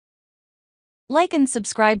Like and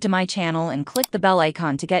subscribe to my channel and click the bell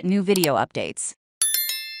icon to get new video updates.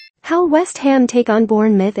 How West Ham take on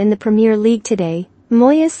Bournemouth in the Premier League today.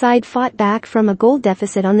 Moyes' side fought back from a goal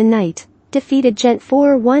deficit on the night, defeated Gent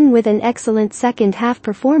 4-1 with an excellent second-half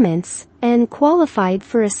performance, and qualified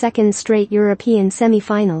for a second straight European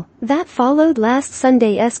semi-final. That followed last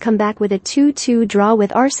Sunday's comeback with a 2-2 draw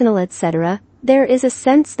with Arsenal etc. There is a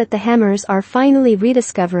sense that the Hammers are finally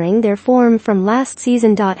rediscovering their form from last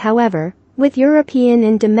season. However, with European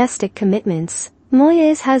and domestic commitments,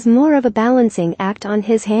 Moyes has more of a balancing act on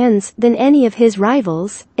his hands than any of his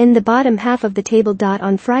rivals in the bottom half of the table.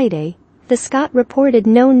 On Friday, the Scot reported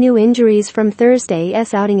no new injuries from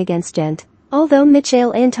Thursday's outing against Gent, although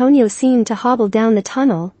Michail Antonio seemed to hobble down the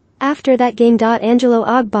tunnel after that game. Angelo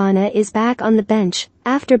Ogbonna is back on the bench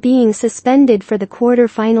after being suspended for the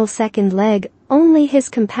quarter-final second leg. Only his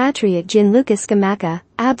compatriot Gianluca Scamacca,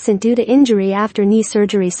 absent due to injury after knee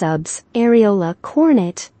surgery. Subs: Areola,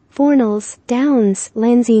 Cornet, Fornals, Downs,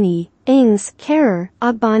 Lanzini, Ings, Kehrer,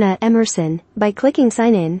 Ogbonna, Emerson. By clicking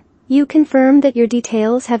sign in, you confirm that your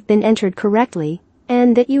details have been entered correctly,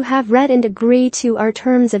 and that you have read and agree to our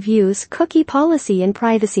terms of use, cookie policy and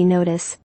privacy notice.